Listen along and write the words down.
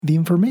The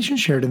information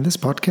shared in this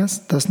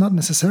podcast does not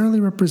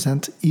necessarily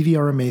represent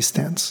EVRMA's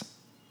stance.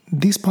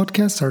 These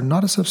podcasts are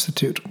not a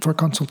substitute for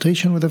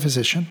consultation with a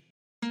physician.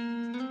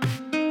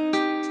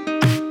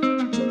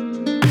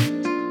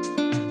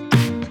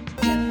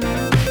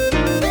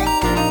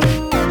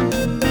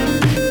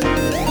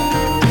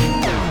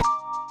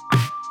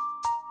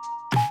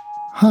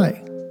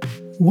 Hi,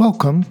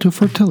 welcome to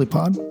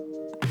Fertilipod,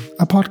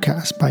 a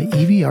podcast by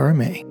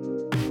EVRMA.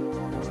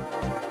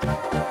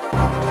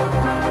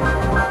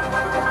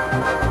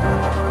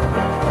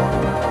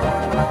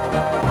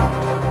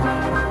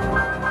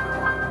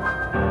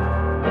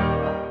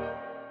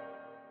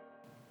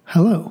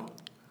 Hello,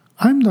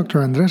 I'm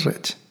Dr. Andres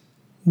Rich.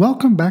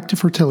 Welcome back to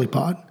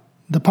Fertilipod,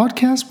 the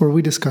podcast where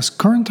we discuss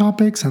current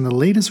topics and the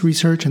latest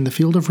research in the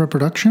field of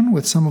reproduction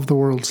with some of the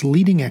world's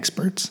leading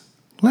experts.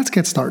 Let's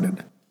get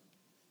started.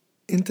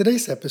 In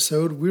today's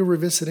episode, we're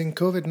revisiting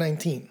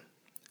COVID-19,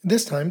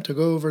 this time to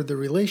go over the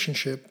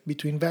relationship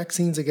between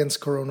vaccines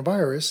against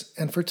coronavirus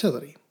and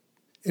fertility.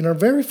 In our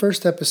very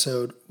first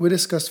episode, we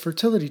discussed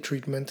fertility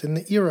treatment in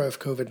the era of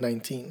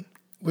COVID-19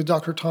 with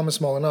Dr. Thomas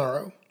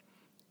Molinaro.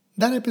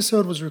 That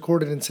episode was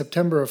recorded in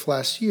September of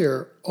last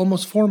year,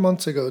 almost 4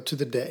 months ago to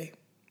the day.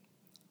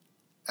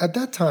 At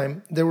that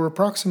time, there were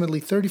approximately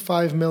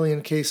 35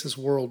 million cases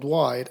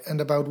worldwide, and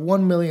about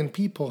 1 million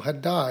people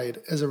had died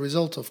as a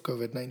result of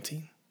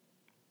COVID-19.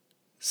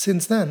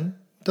 Since then,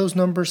 those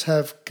numbers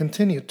have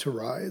continued to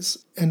rise,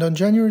 and on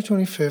January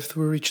 25th,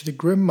 we reached the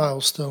grim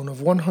milestone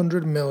of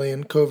 100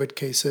 million COVID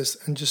cases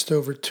and just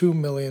over 2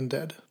 million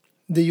dead.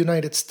 The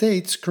United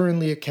States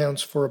currently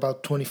accounts for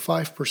about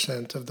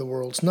 25% of the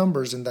world's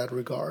numbers in that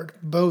regard,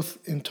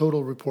 both in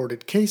total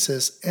reported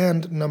cases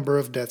and number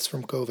of deaths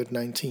from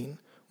COVID-19,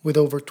 with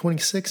over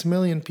 26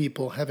 million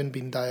people having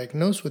been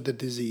diagnosed with the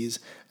disease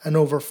and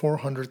over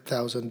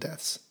 400,000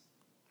 deaths.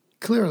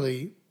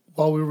 Clearly,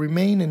 while we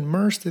remain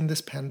immersed in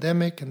this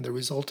pandemic and the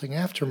resulting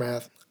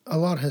aftermath, a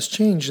lot has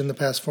changed in the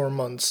past 4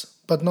 months,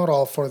 but not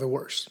all for the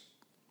worse.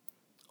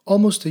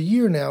 Almost a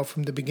year now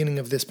from the beginning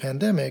of this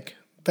pandemic,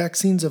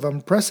 vaccines of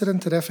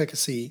unprecedented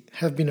efficacy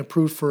have been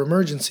approved for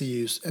emergency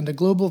use, and a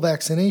global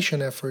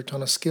vaccination effort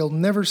on a scale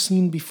never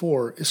seen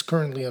before is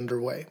currently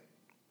underway.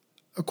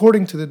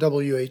 According to the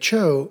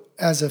WHO,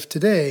 as of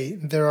today,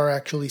 there are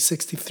actually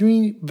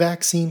 63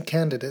 vaccine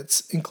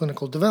candidates in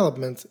clinical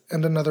development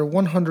and another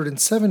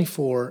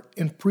 174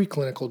 in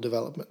preclinical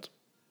development.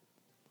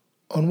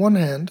 On one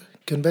hand,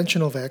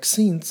 conventional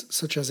vaccines,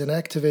 such as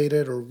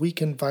inactivated or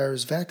weakened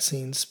virus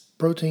vaccines,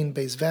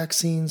 protein-based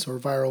vaccines, or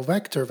viral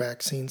vector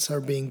vaccines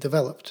are being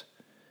developed.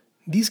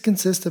 These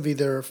consist of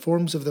either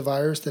forms of the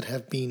virus that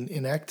have been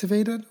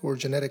inactivated or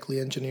genetically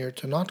engineered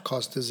to not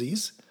cause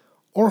disease,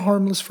 or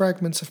harmless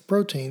fragments of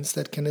proteins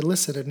that can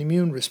elicit an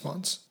immune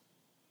response.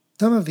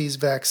 Some of these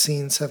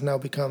vaccines have now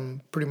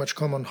become pretty much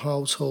common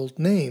household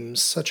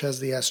names, such as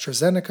the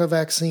AstraZeneca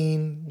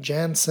vaccine,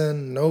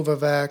 Janssen,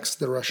 Novavax,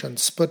 the Russian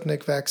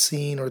Sputnik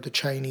vaccine, or the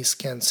Chinese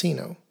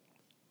CanSino.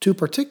 Two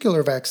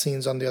particular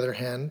vaccines, on the other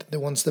hand, the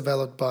ones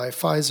developed by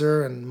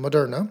Pfizer and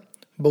Moderna,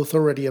 both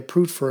already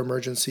approved for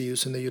emergency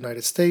use in the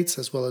United States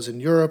as well as in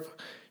Europe,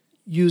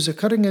 use a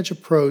cutting-edge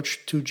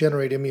approach to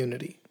generate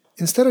immunity.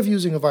 Instead of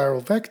using a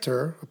viral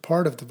vector, a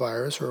part of the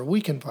virus or a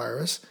weakened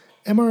virus,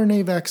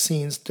 mRNA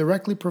vaccines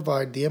directly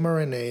provide the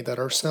mRNA that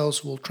our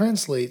cells will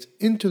translate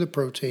into the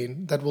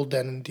protein that will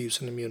then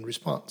induce an immune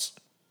response.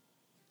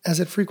 As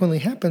it frequently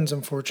happens,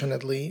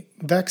 unfortunately,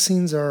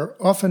 vaccines are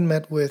often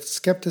met with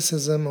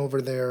skepticism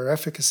over their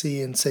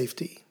efficacy and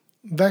safety.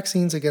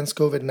 Vaccines against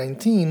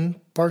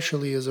COVID-19,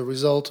 partially as a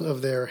result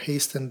of their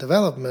hastened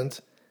development,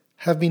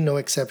 have been no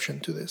exception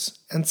to this,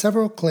 and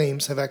several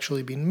claims have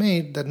actually been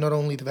made that not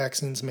only the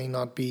vaccines may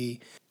not be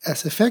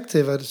as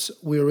effective as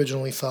we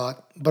originally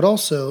thought, but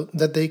also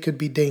that they could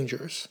be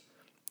dangerous.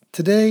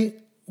 Today,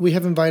 we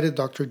have invited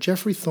Dr.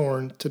 Jeffrey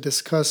Thorne to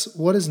discuss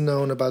what is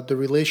known about the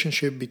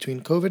relationship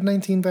between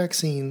COVID-19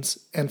 vaccines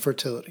and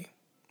fertility.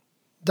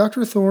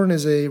 Dr. Thorne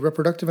is a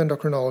reproductive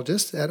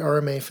endocrinologist at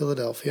RMA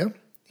Philadelphia.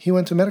 He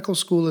went to medical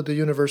school at the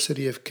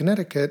University of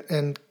Connecticut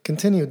and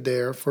continued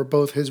there for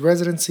both his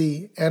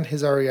residency and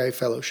his REI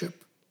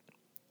fellowship.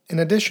 In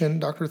addition,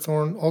 Dr.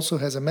 Thorne also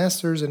has a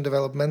master's in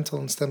developmental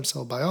and stem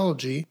cell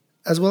biology,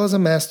 as well as a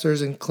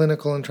master's in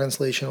clinical and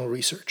translational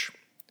research.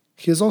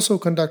 He has also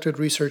conducted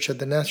research at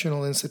the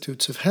National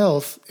Institutes of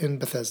Health in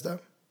Bethesda.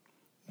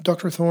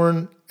 Dr.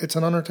 Thorne, it's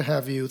an honor to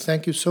have you.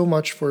 Thank you so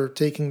much for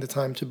taking the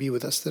time to be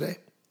with us today.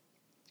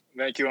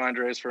 Thank you,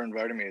 Andres, for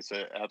inviting me. It's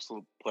an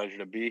absolute pleasure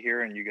to be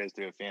here, and you guys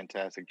do a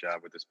fantastic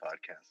job with this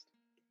podcast.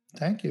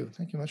 Thank you.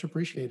 Much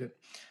appreciated.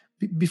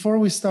 Before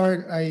we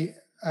start,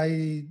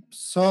 I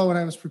saw when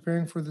I was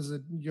preparing for this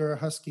that you're a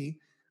Husky.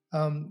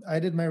 I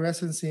did my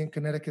residency in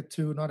Connecticut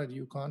too, not at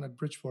UConn, at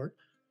Bridgeport.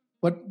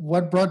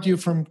 What brought you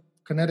from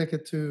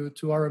Connecticut to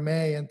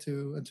RMA and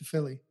to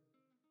Philly?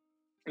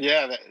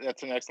 Yeah,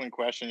 that's an excellent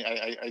question.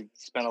 I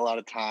spent a lot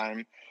of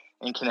time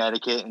in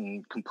Connecticut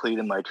and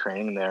completed my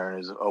training there, and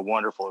it was a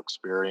wonderful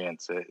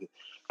experience.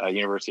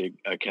 University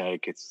of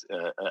Connecticut's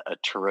a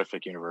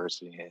terrific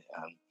university.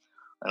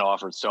 and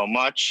offered so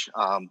much.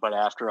 But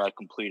after I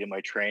completed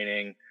my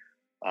training,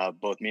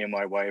 both me and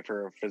my wife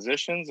are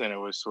physicians, and it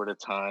was sort of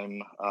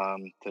time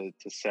to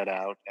set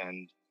out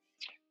and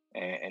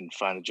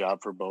find a job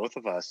for both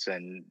of us.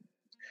 And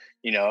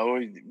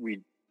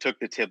we took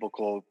the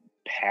typical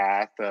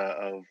path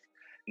of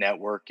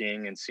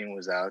networking and seeing what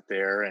was out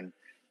there, and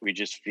we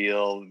just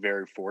feel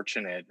very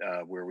fortunate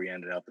where we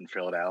ended up in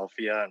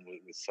Philadelphia, and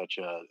with such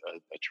a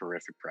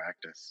terrific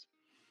practice.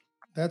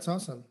 That's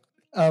awesome.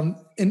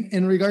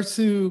 In regards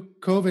to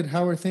COVID,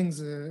 how are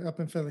things up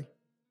in Philly?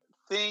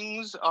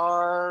 Things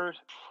are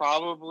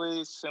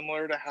probably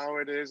similar to how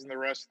it is in the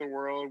rest of the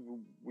world.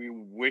 We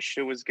wish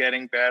it was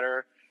getting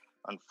better.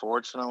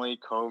 Unfortunately,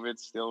 COVID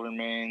still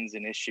remains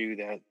an issue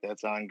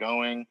that's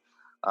ongoing.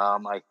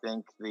 I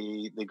think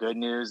the good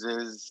news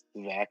is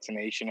the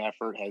vaccination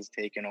effort has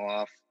taken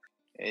off.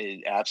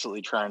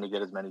 Absolutely trying to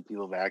get as many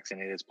people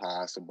vaccinated as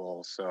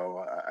possible.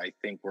 So I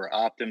think we're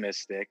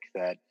optimistic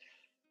that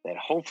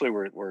hopefully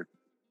we're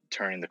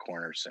turning the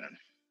corner soon.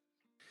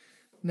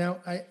 Now,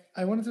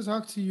 I wanted to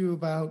talk to you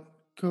about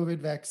COVID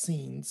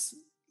vaccines.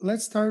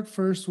 Let's start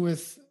first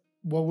with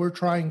what we're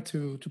trying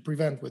to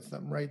prevent with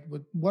them, right?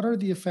 What are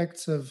the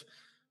effects of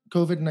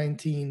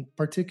COVID-19,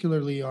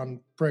 particularly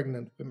on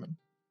pregnant women?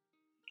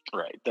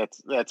 Right.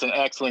 That's an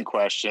excellent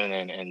question,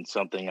 and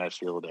something I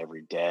field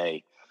every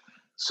day.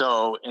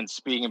 So, in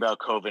speaking about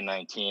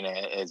COVID-19,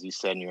 as you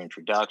said in your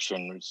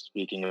introduction, we're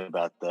speaking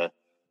about the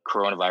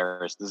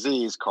coronavirus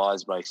disease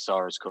caused by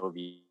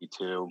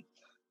SARS-CoV-2.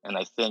 And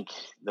I think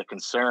the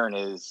concern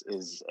is,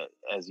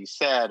 as you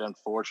said,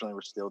 unfortunately,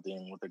 we're still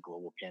dealing with a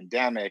global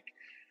pandemic.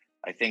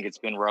 I think it's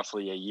been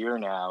roughly a year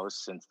now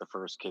since the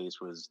first case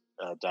was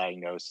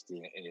diagnosed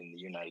in the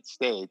United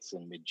States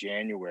in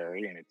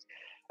mid-January, and it's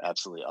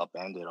absolutely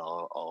upended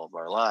all of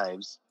our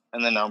lives.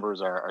 And the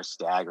numbers are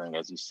staggering,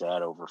 as you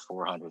said, over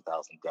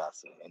 400,000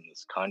 deaths in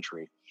this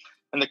country.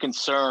 And the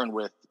concern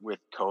with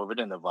COVID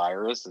and the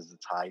virus is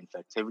its high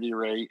infectivity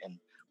rate, and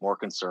more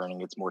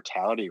concerning, its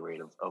mortality rate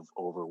of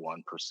over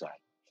 1%.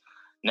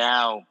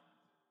 Now,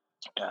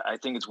 I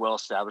think it's well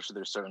established that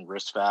there's certain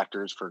risk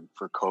factors for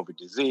COVID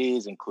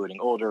disease, including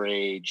older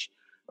age,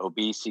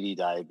 obesity,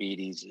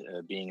 diabetes,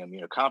 being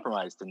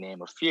immunocompromised, to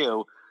name a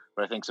few.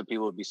 But I think some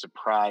people would be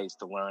surprised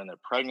to learn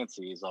that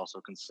pregnancy is also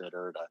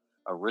considered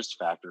a risk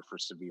factor for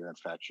severe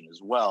infection as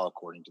well,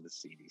 according to the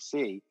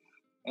CDC.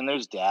 And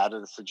there's data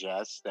that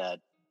suggests that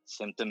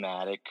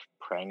symptomatic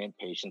pregnant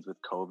patients with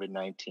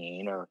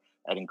COVID-19 are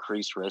at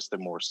increased risk of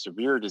more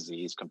severe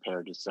disease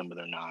compared to some of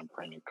their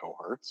non-pregnant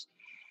cohorts.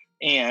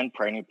 And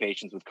pregnant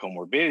patients with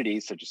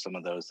comorbidities, such as some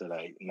of those that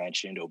I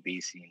mentioned,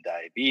 obesity and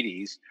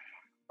diabetes,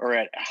 are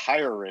at a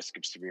higher risk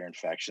of severe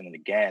infection than,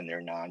 again,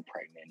 their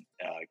non-pregnant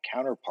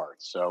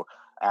counterparts. So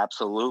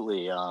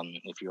absolutely,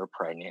 if you're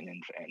pregnant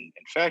and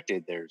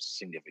infected, there's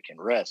significant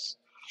risks.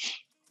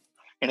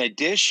 In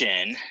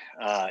addition,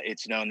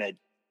 it's known that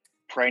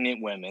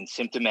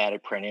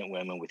symptomatic pregnant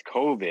women with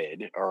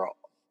COVID are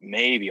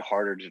maybe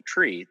harder to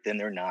treat than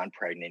their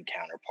non-pregnant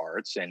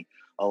counterparts. And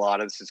a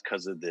lot of this is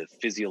because of the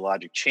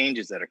physiologic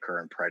changes that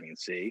occur in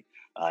pregnancy,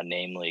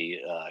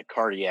 namely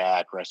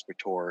cardiac,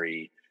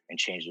 respiratory, and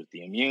changes with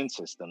the immune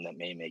system that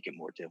may make it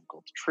more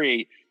difficult to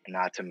treat, and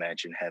not to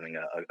mention having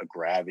a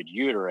gravid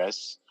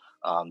uterus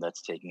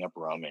that's taking up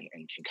room and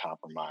can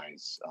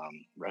compromise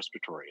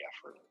respiratory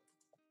effort.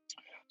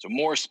 So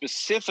more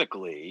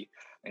specifically,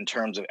 in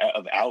terms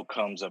of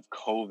outcomes of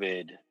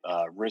COVID,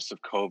 risks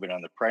of COVID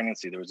on the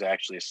pregnancy, there was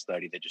actually a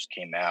study that just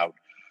came out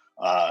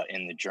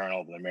in the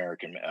Journal of the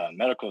American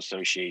Medical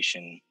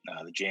Association,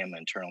 the JAMA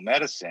Internal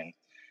Medicine,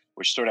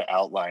 which sort of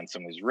outlined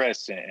some of these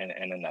risks in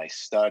a nice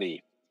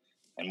study.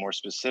 And more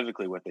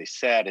specifically, what they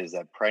said is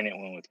that pregnant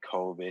women with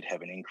COVID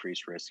have an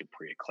increased risk of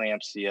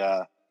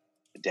preeclampsia,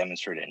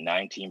 demonstrated a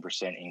 19%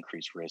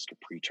 increased risk of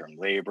preterm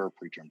labor,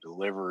 preterm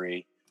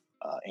delivery,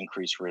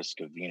 increased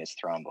risk of venous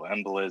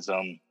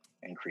thromboembolism,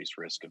 increased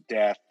risk of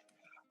death.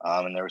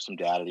 And there was some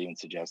data that even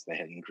suggests they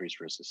had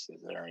increased risk of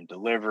cesarean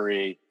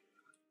delivery.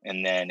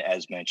 And then,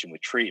 as mentioned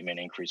with treatment,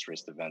 increased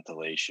risk of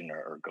ventilation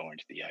or going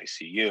to the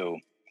ICU.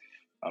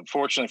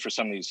 Unfortunately, for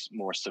some of these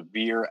more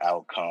severe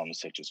outcomes,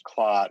 such as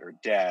clot or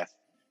death,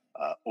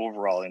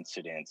 overall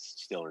incidence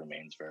still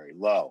remains very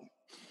low.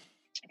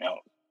 Now,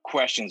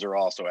 questions are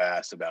also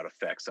asked about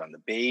effects on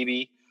the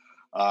baby.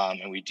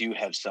 And we do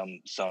have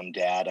some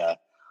data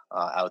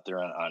out there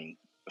on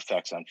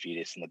effects on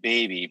fetus and the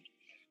baby.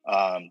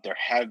 There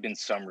have been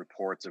some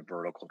reports of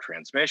vertical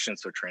transmission,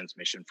 so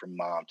transmission from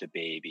mom to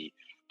baby,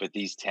 but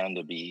these tend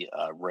to be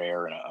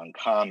rare and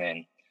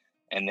uncommon.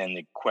 And then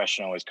the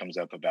question always comes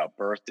up about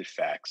birth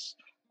defects,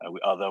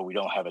 although we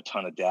don't have a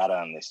ton of data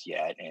on this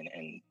yet, and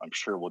I'm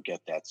sure we'll get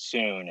that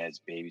soon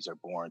as babies are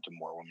born to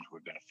more women who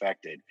have been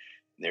affected.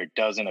 There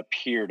doesn't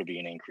appear to be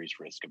an increased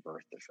risk of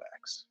birth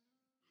defects.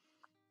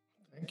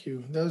 Thank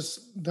you. That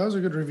was a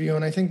good review,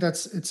 and I think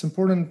it's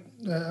important.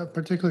 A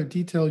particular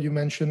detail you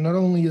mentioned. Not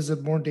only is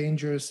it more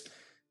dangerous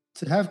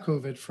to have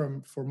COVID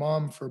for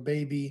mom, for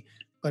baby,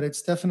 but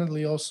it's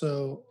definitely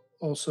also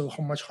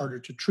how much harder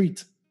to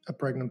treat a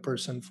pregnant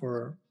person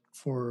for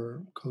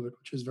for COVID,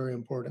 which is very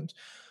important.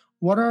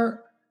 What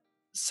are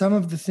some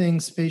of the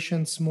things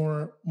patients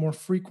more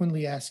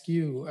frequently ask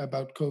you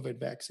about COVID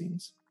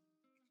vaccines?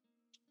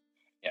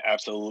 Yeah,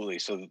 absolutely.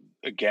 So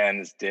again,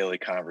 it's daily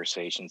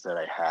conversations that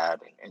I had,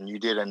 and you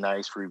did a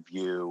nice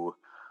review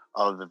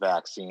of the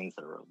vaccines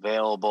that are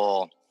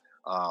available.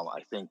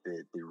 I think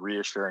that the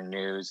reassuring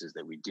news is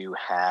that we do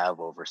have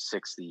over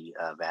 60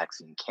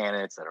 vaccine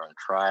candidates that are on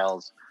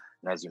trials.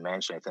 And as you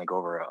mentioned, I think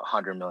over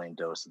 100 million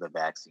doses of the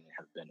vaccine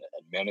have been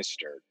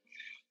administered.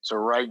 So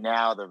right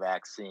now, the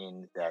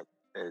vaccine that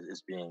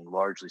is being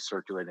largely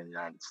circulated in the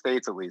United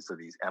States, at least, of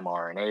these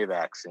mRNA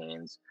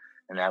vaccines,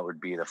 and that would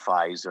be the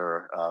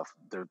Pfizer,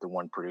 the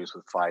one produced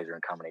with Pfizer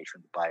in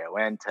combination with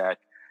BioNTech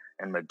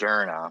and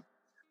Moderna.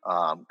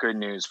 Good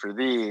news for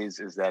these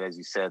is that, as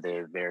you said, they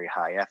have very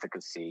high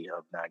efficacy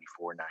of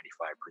 94,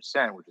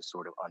 95%, which is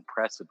sort of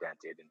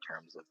unprecedented in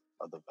terms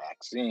of the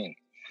vaccine.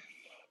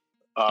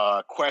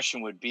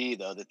 Question would be,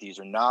 though, that these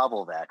are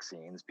novel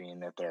vaccines, being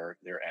that they're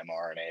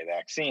mRNA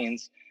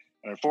vaccines.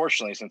 And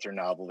unfortunately, since they're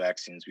novel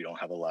vaccines, we don't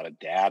have a lot of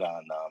data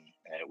on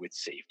them with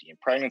safety in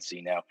pregnancy.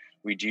 Now,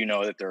 we do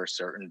know that there are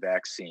certain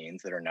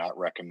vaccines that are not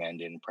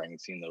recommended in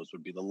pregnancy, and those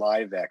would be the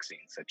live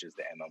vaccines, such as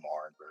the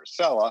MMR and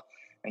varicella.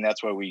 And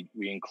that's why we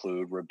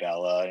include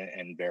rubella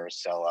and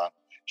varicella,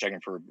 checking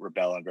for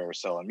rubella and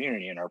varicella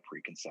immunity in our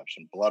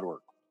preconception blood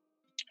work.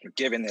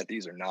 Given that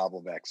these are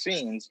novel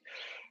vaccines,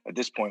 at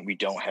this point, we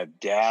don't have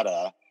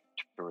data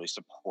to really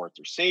support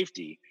their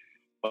safety.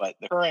 But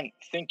the current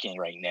thinking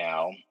right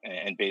now,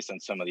 and based on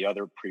some of the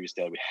other previous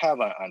data we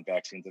have on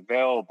vaccines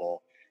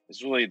available,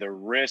 is really the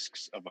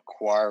risks of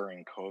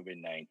acquiring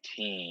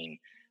COVID-19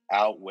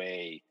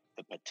 outweigh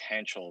the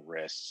potential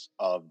risks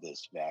of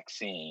this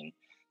vaccine.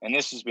 And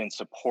this has been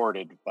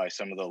supported by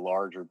some of the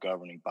larger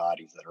governing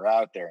bodies that are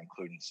out there,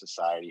 including the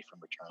Society for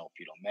Maternal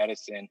Fetal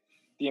Medicine,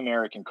 the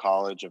American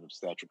College of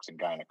Obstetrics and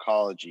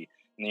Gynecology,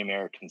 and the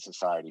American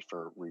Society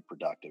for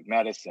Reproductive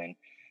Medicine.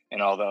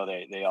 And although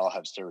they all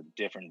have sort of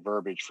different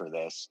verbiage for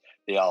this,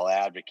 they all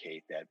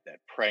advocate that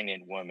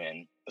pregnant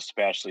women,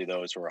 especially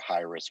those who are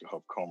high risk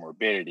of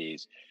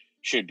comorbidities,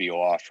 should be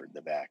offered the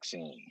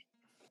vaccine.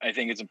 I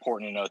think it's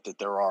important to note that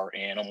there are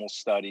animal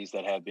studies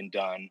that have been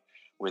done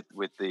with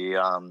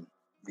the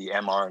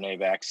mRNA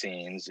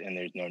vaccines, and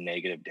there's no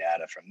negative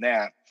data from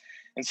that.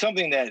 And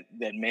something that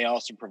may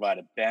also provide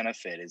a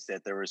benefit is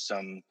that there was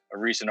a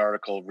recent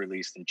article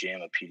released in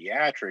JAMA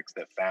Pediatrics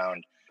that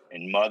found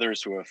in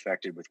mothers who are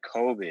affected with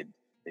COVID,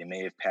 they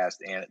have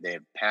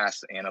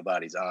passed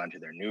antibodies on to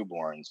their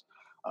newborns,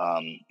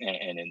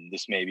 and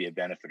this may be a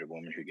benefit of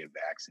women who get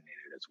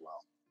vaccinated as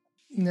well.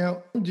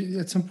 Now,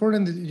 it's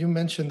important that you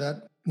mentioned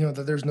that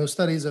that there's no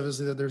studies,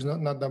 obviously that there's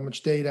not that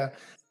much data.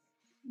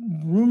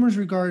 Rumors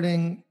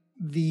regarding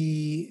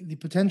the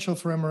potential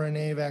for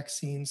mRNA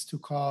vaccines to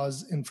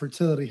cause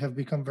infertility have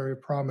become very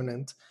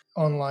prominent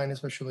online,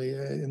 especially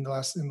in the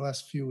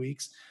last few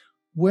weeks.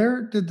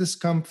 Where did this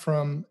come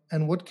from,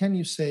 and what can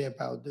you say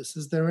about this?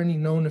 Is there any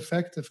known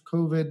effect of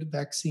COVID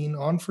vaccine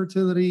on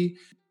fertility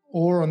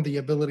or on the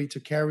ability to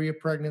carry a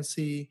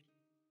pregnancy?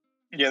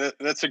 Yeah,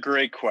 that's a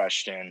great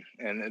question.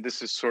 And this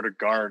has sort of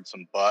garnered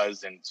some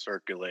buzz and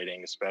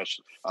circulating,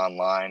 especially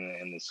online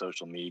and in the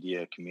social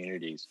media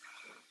communities.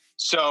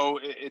 So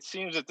it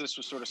seems that this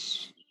was sort of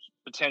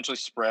potentially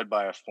spread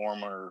by a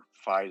former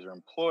Pfizer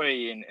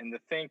employee. And the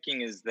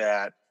thinking is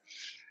that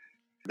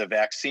the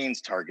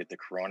vaccines target the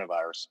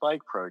coronavirus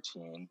spike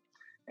protein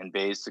and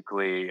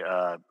basically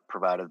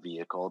provide a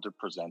vehicle to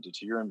present it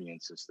to your immune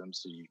system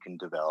so you can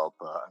develop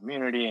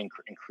immunity and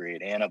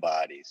create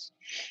antibodies.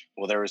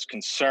 Well, there was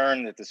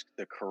concern that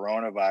the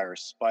coronavirus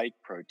spike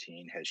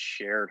protein has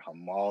shared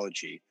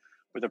homology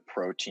with a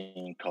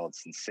protein called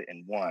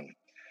syncytin-1.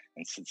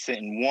 And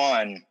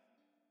syncytin-1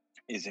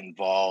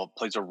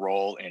 plays a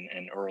role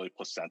in early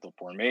placental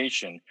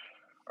formation,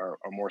 or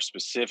more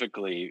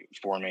specifically,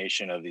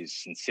 formation of these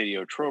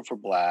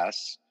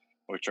syncytiotrophoblasts,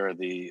 which are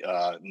the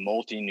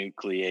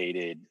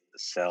multinucleated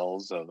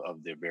cells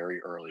of the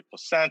very early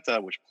placenta,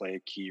 which play a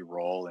key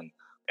role in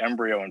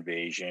embryo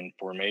invasion,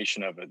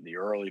 formation of the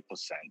early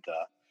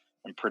placenta,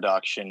 and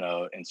production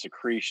and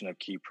secretion of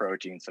key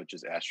proteins such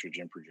as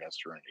estrogen,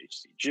 progesterone, and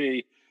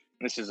HCG.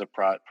 And this is a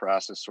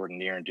process sort of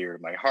near and dear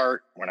to my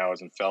heart. When I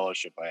was in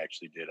fellowship, I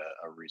actually did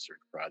a research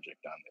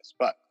project on this.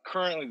 But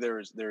currently,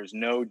 there's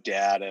no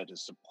data to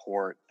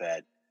support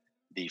that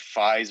the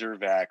Pfizer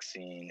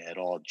vaccine at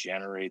all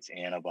generates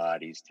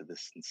antibodies to the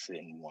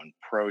syncytin-1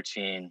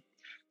 protein.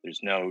 There's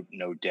no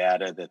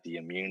data that the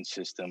immune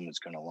system is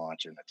going to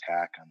launch an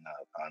attack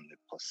on the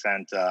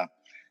placenta.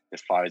 The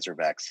Pfizer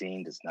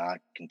vaccine does not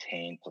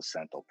contain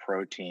placental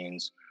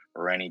proteins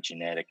or any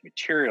genetic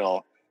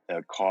material that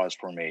would cause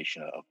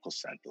formation of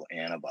placental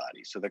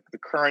antibodies. So the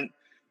current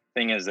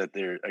thing is that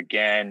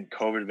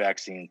COVID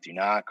vaccines do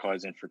not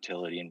cause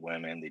infertility in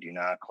women. They do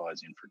not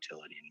cause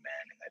infertility in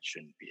men, and that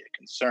shouldn't be a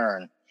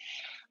concern.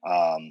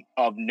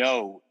 Of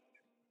note,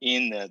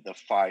 in the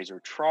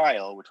Pfizer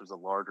trial, which was a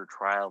larger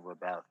trial of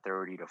about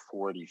 30 to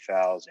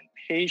 40,000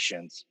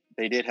 patients,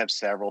 they did have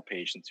several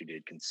patients who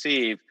did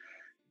conceive.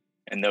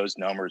 And those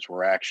numbers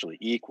were actually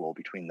equal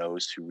between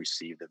those who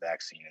received the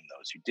vaccine and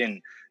those who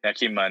didn't. Now,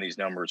 keep in mind, these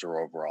numbers are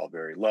overall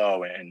very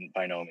low and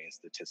by no means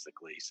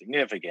statistically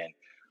significant,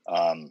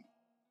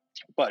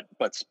 but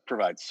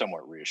provide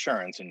somewhat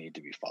reassurance and need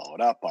to be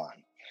followed up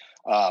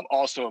on.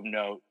 Also of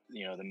note,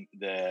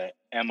 the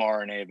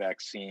mRNA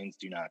vaccines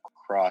do not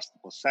cross the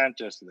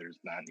placenta, so there does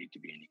not need to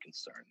be any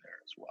concern there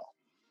as well.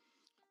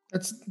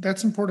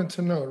 That's important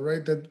to note,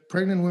 right? That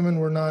pregnant women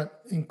were not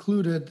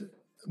included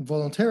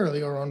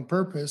voluntarily or on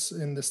purpose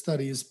in the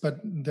studies, but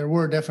there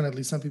were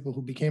definitely some people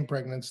who became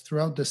pregnant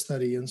throughout the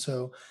study, and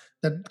so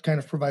that kind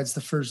of provides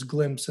the first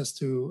glimpse as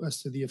to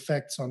the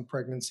effects on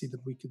pregnancy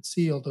that we could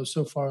see. Although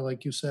so far,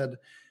 like you said,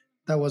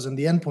 that wasn't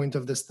the endpoint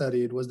of the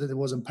study. It was that it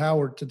wasn't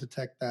powered to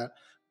detect that,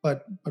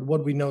 but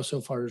what we know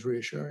so far is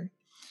reassuring.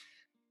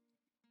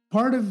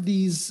 Part of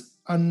these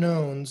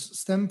unknowns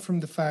stem from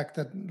the fact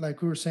that,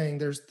 like we were saying,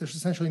 there's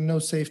essentially no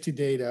safety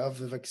data of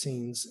the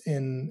vaccines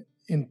in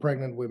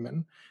pregnant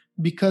women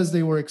because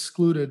they were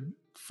excluded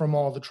from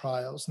all the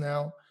trials.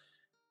 Now,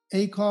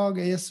 ACOG,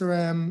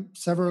 ASRM,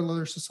 several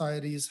other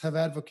societies have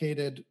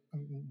advocated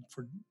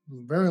for a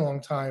very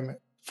long time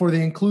for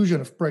the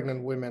inclusion of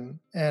pregnant women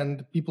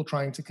and people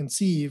trying to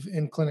conceive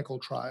in clinical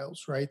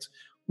trials, right?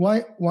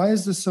 Why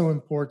is this so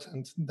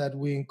important that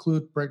we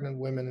include pregnant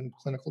women in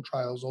clinical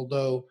trials,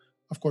 although,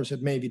 of course,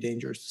 it may be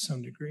dangerous to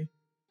some degree?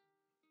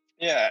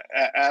 Yeah,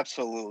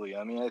 absolutely.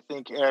 I mean, I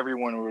think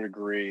everyone would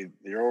agree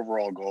the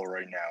overall goal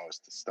right now is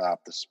to stop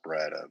the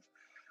spread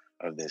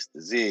of this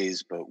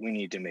disease, but we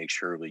need to make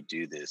sure we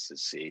do this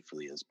as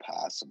safely as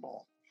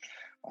possible.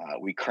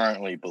 We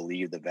currently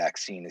believe the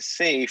vaccine is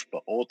safe,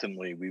 but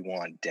ultimately we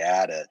want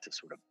data to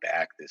sort of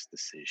back this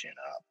decision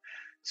up.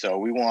 So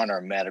we want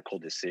our medical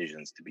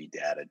decisions to be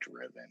data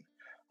driven.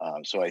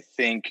 So I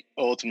think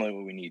ultimately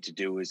what we need to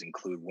do is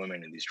include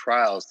women in these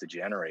trials to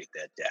generate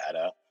that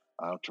data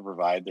to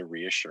provide the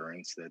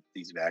reassurance that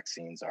these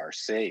vaccines are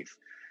safe.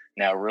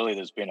 Now, really,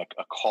 there's been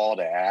a call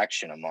to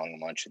action among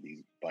a bunch of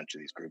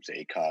these groups,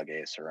 ACOG,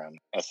 ASRM,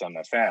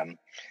 SMFM,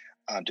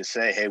 to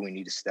say, hey, we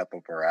need to step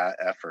up our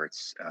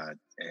efforts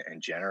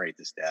and generate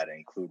this data,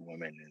 include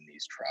women in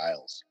these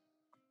trials.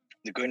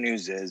 The good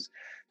news is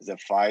that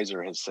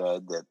Pfizer has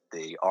said that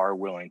they are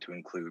willing to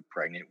include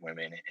pregnant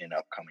women in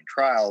upcoming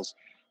trials.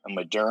 And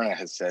Moderna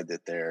has said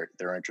that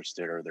they're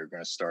interested, or they're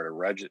going to start a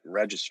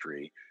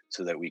registry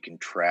so that we can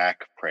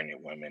track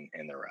pregnant women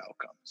and their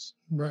outcomes.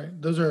 Right.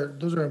 Those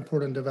are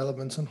important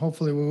developments, and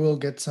hopefully we will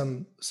get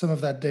some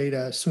of that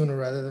data sooner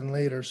rather than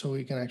later, so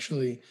we can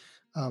actually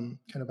kind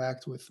of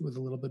act with a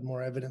little bit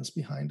more evidence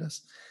behind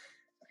us.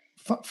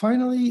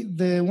 Finally,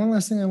 the one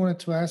last thing I wanted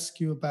to ask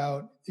you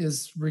about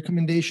is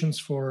recommendations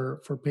for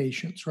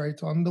patients,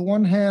 right? On the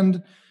one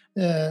hand,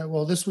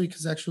 this week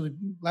is actually,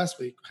 last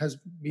week has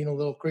been a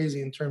little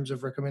crazy in terms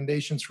of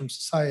recommendations from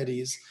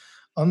societies.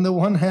 On the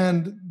one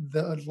hand,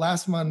 the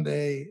last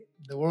Monday,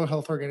 the World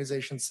Health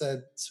Organization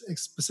said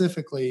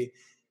specifically,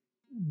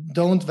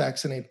 don't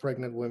vaccinate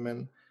pregnant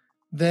women.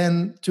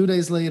 Then 2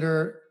 days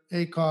later,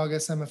 ACOG,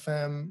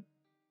 SMFM,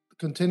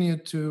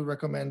 continued to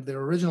recommend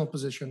their original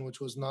position, which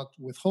was not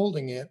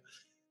withholding it.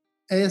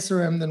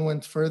 ASRM then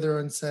went further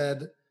and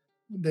said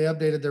they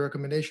updated their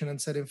recommendation and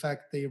said, in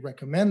fact, they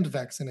recommend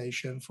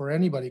vaccination for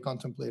anybody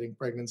contemplating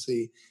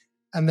pregnancy.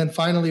 And then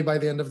finally, by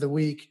the end of the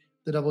week,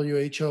 the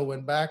WHO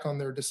went back on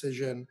their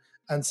decision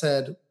and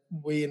said,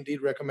 we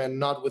indeed recommend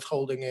not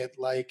withholding it,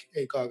 like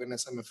ACOG and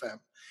SMFM.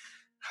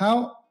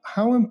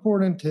 How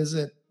important is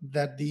it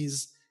that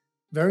these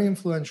very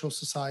influential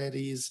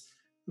societies,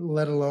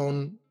 let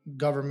alone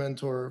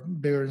government or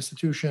bigger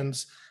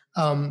institutions,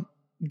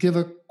 give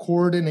a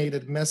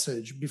coordinated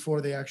message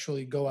before they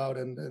actually go out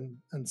and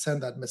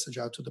send that message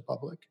out to the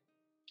public?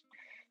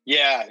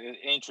 Yeah,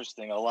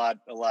 interesting. A lot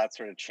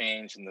sort of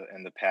changed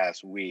in the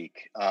past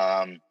week.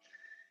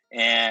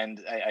 And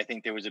I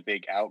think there was a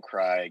big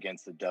outcry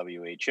against the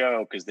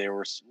WHO because they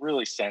were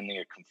really sending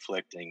a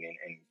conflicting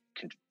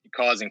and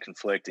causing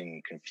conflicting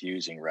and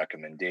confusing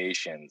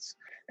recommendations.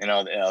 And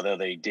although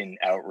they didn't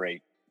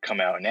outright come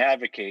out and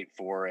advocate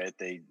for it,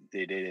 they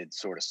did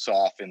sort of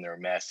soften their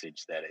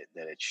message that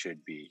it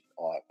should be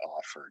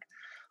offered.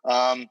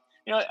 I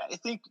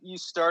think you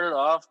started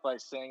off by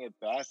saying it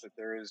best, that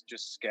there is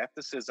just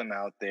skepticism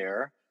out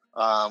there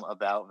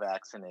about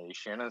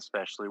vaccination,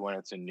 especially when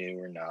it's a new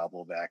or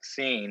novel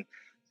vaccine.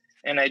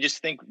 And I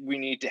just think we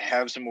need to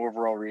have some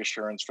overall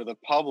reassurance for the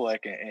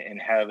public and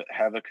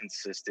have a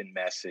consistent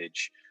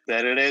message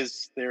that it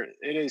is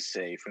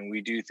safe, and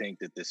we do think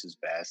that this is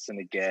best. And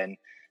again,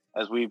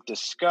 as we've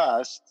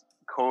discussed,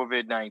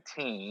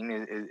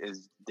 COVID-19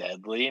 is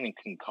deadly and it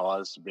can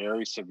cause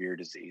very severe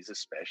disease,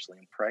 especially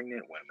in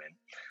pregnant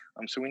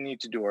women. So we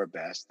need to do our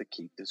best to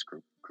keep this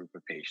group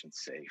of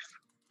patients safe.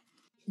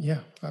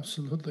 Yeah,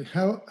 absolutely.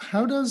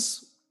 How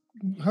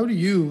do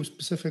you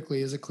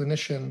specifically, as a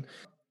clinician,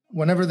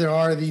 whenever there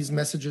are these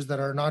messages that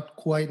are not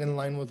quite in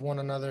line with one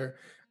another,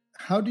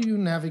 how do you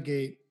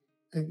navigate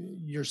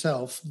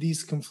yourself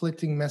these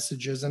conflicting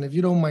messages? And if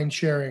you don't mind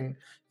sharing,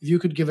 if you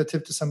could give a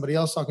tip to somebody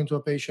else talking to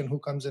a patient who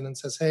comes in and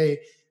says, hey,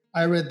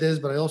 I read this,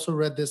 but I also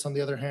read this on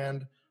the other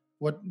hand.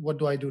 What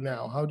do I do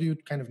now? How do you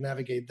kind of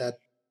navigate that?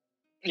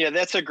 Yeah,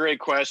 that's a great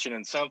question,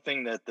 and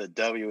something that the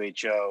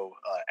WHO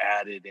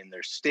added in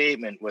their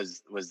statement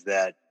was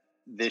that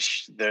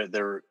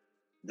their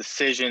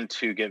decision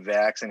to get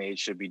vaccinated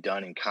should be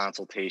done in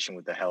consultation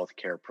with the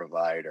healthcare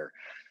provider.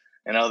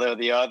 And although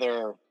the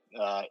other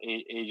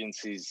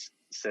agencies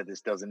said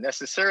this doesn't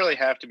necessarily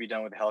have to be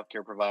done with a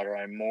healthcare provider,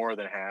 I'm more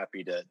than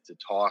happy to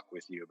talk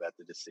with you about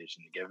the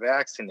decision to get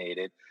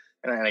vaccinated.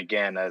 And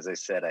again, as I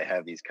said, I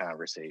have these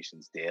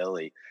conversations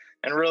daily.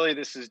 And really,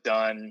 this is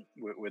done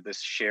with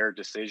this shared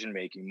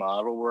decision-making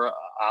model where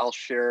I'll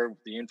share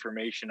the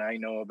information I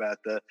know about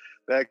the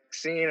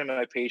vaccine, and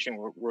my patient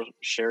will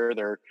share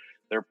their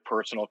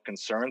personal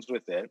concerns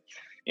with it.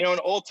 And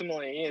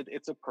ultimately,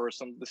 it's a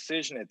personal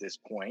decision at this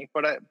point.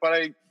 But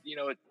I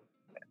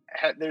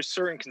there's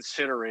certain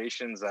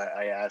considerations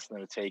I ask them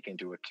to take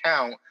into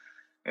account,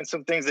 and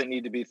some things that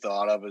need to be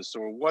thought of is, so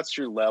what's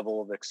your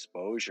level of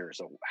exposure?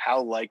 So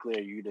how likely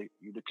are you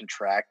to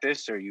contract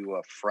this? Are you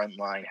a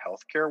frontline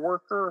healthcare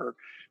worker,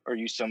 or are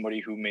you somebody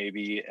who may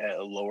be at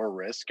a lower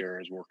risk or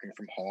is working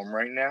from home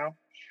right now?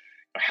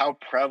 How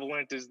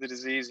prevalent is the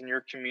disease in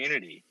your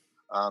community?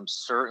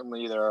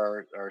 Certainly, there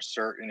are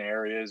certain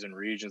areas and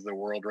regions of the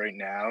world right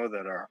now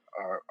that are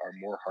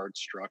more hard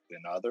struck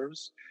than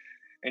others.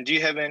 And do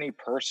you have any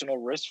personal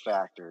risk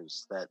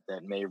factors that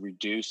may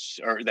reduce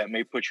or that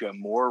may put you at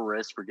more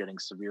risk for getting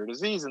severe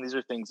disease? And these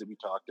are things that we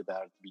talked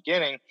about at the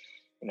beginning,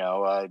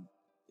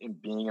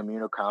 being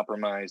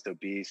immunocompromised,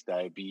 obese,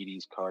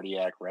 diabetes,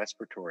 cardiac,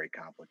 respiratory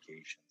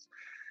complications.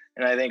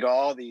 And I think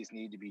all these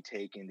need to be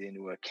taken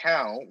into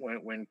account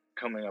when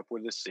coming up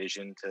with a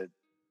decision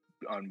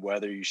on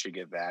whether you should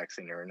get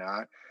vaccinated or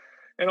not.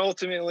 And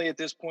ultimately, at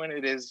this point,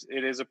 it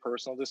is a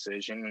personal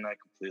decision, and I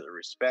completely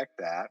respect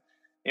that.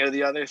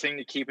 The other thing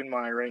to keep in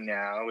mind right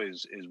now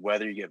is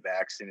whether you get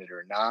vaccinated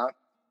or not.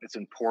 It's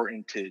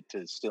important to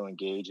still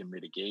engage in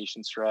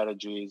mitigation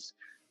strategies,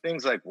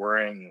 things like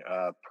wearing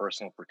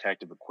personal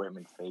protective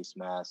equipment, face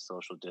masks,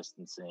 social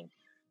distancing,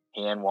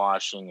 hand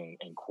washing,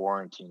 and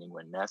quarantining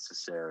when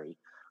necessary.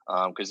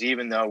 Because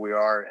even though we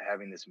are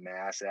having this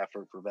mass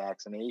effort for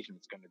vaccination,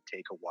 it's going to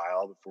take a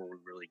while before we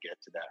really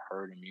get to that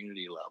herd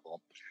immunity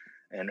level.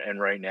 And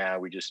right now,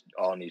 we just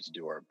all need to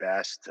do our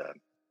best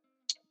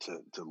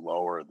to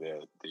lower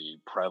the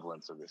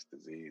prevalence of this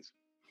disease.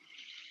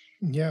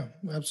 Yeah,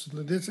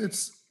 absolutely.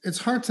 It's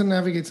hard to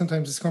navigate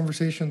sometimes these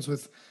conversations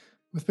with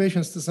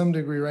patients to some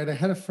degree, right? I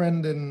had a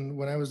friend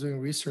when I was doing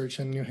research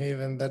in New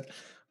Haven that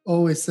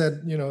always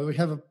said, we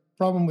have a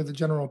problem with the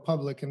general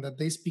public and that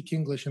they speak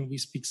English and we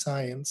speak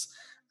science.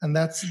 And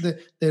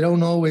they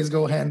don't always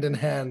go hand in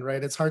hand,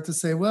 right? It's hard to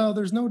say, well,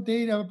 there's no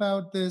data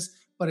about this,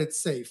 but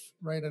it's safe,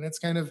 right? And it's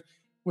kind of,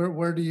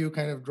 where do you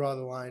kind of draw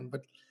the line?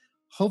 But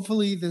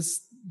hopefully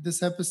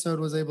this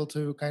episode was able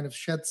to kind of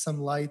shed some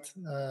light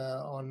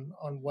on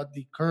what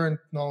the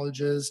current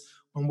knowledge is,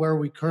 on where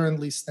we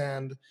currently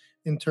stand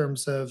in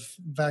terms of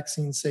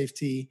vaccine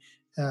safety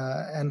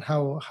and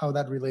how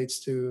that relates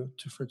to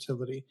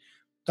fertility.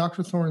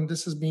 Dr. Thorne,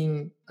 this has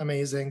been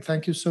amazing.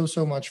 Thank you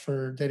so much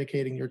for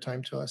dedicating your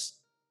time to us.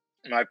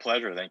 My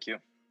pleasure. Thank you.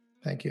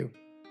 Thank you.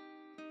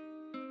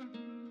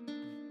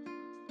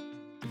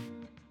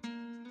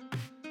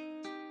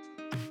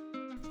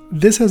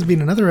 This has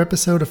been another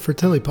episode of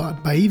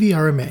FertiliPod by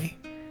EVRMA.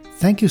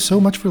 Thank you so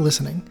much for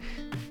listening.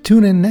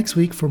 Tune in next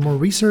week for more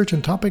research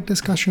and topic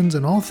discussions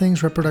on all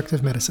things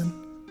reproductive medicine.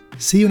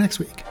 See you next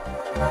week.